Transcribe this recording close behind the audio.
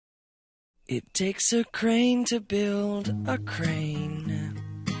It takes a crane to build a crane.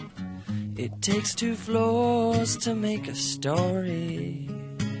 It takes 2 floors to make a story.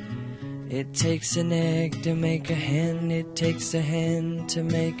 It takes an egg to make a hen. It takes a hen to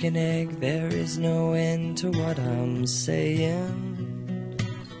make an egg. There is no end to what I'm saying.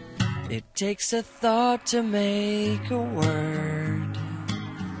 It takes a thought to make a word,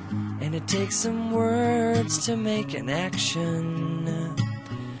 and it takes some words to make an action.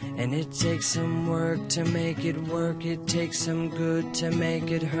 And it takes some work to make it work. It takes some good to make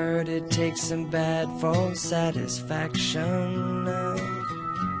it hurt. It takes some bad for satisfaction.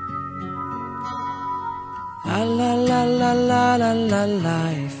 La la la la la la la,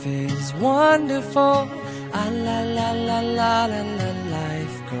 life is wonderful. La la la la la la la,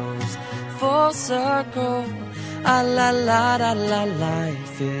 life goes full circle. La la la la la,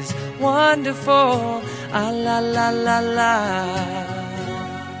 life is wonderful. La la la la la.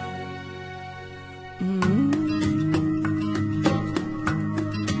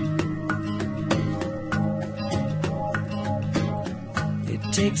 It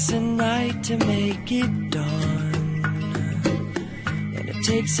takes a night to make it dawn, and it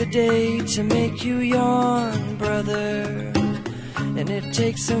takes a day to make you yawn, brother. And it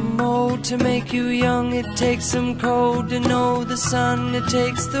takes some old to make you young. It takes some cold to know the sun. It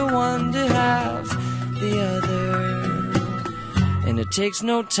takes the one to have the other. And it takes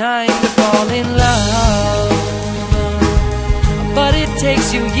no time to fall in love, but it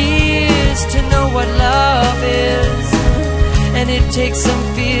takes you years to know what love is. And it takes some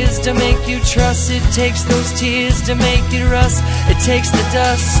fears to make you trust. It takes those tears to make it rust. It takes the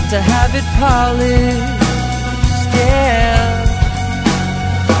dust to have it polished, yeah.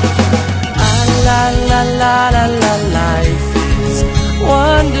 La la la la la, life is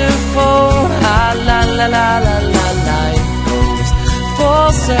wonderful. La la la la la la, life goes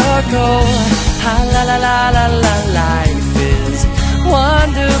full circle. La la la la la, life is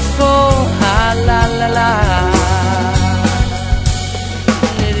wonderful. La la la la.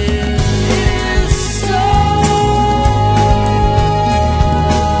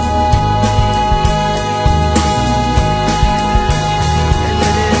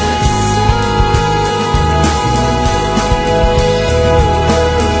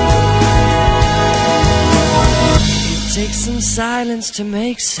 It takes some silence to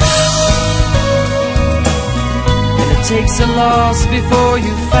make sound, and it takes a loss before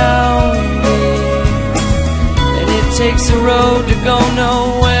you found it. And it takes a road to go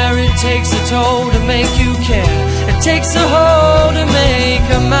nowhere. It takes a toll to make you care. It takes a hole to make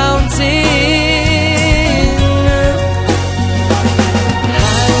a mountain.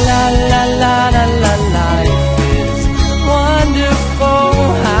 La la la la la, life is wonderful.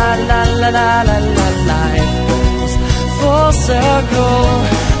 La la la la la, life goes full circle.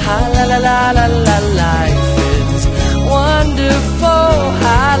 La la la la la, life is wonderful.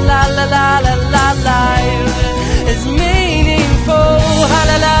 La la la la la, life is meaningful. La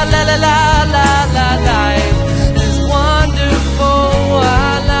la la la la la, life is wonderful. La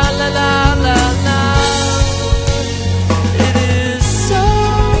la la la la, it is so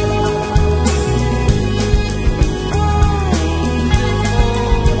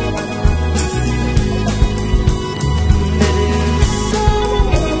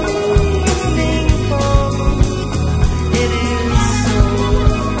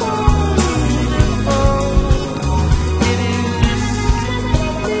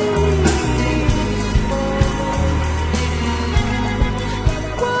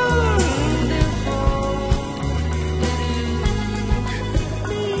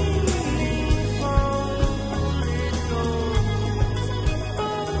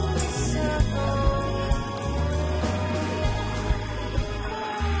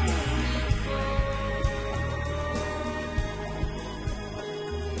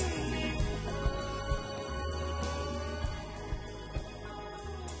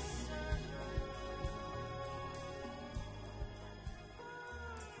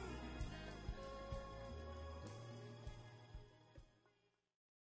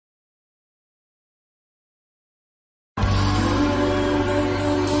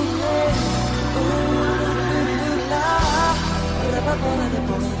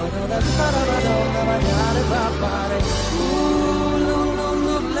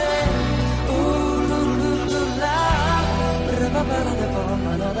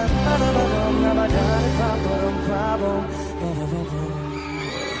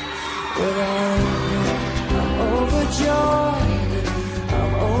I'm overjoyed,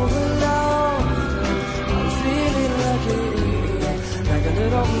 I'm overloved, I'm feeling lucky, like a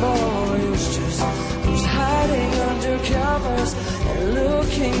little boy who's hiding under covers and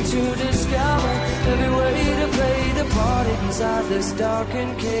looking to discover every way to play the part inside this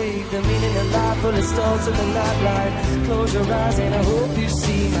darkened cave. The meaning of life full of stars in the nightlight. Close your eyes and I hope you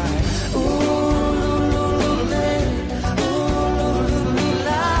see my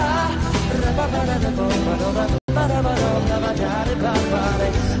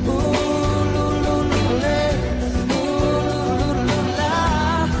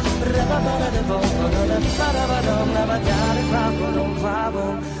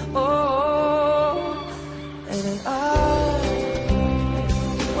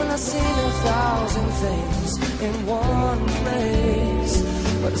I've seen 1,000 things in one place,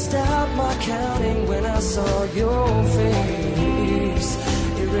 but I stopped my counting when I saw your face.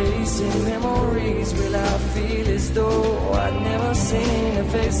 Erasing memories, will I feel as though I'd never seen a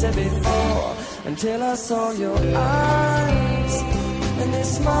face there before, until I saw your eyes, and they're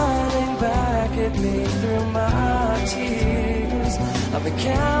smiling back at me through my tears. I've been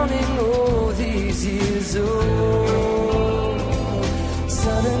counting all these years old.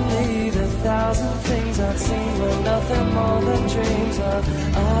 Suddenly the 1,000 things I'd seen were nothing more than dreams of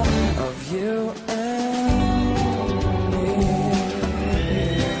you and me.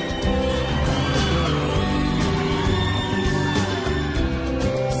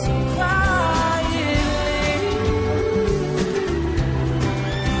 So quietly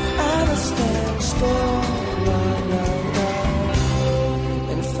I stand still,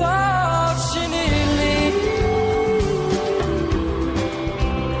 and fortunately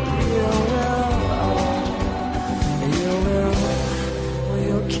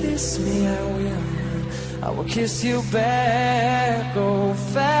I will kiss you back. Oh,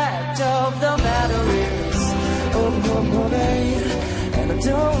 fact of the matter is, oh, babe, and I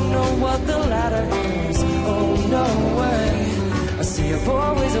don't know what the latter is. Oh, no way. I see I've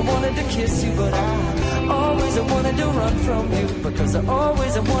always wanted to kiss you, but I always wanted to run from you, because I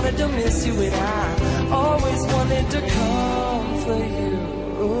always wanted to miss you, and I always wanted to come for you.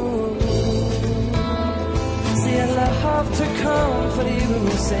 See, I love to comfort you,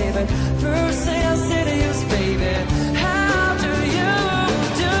 say that first thing I say to you is, baby,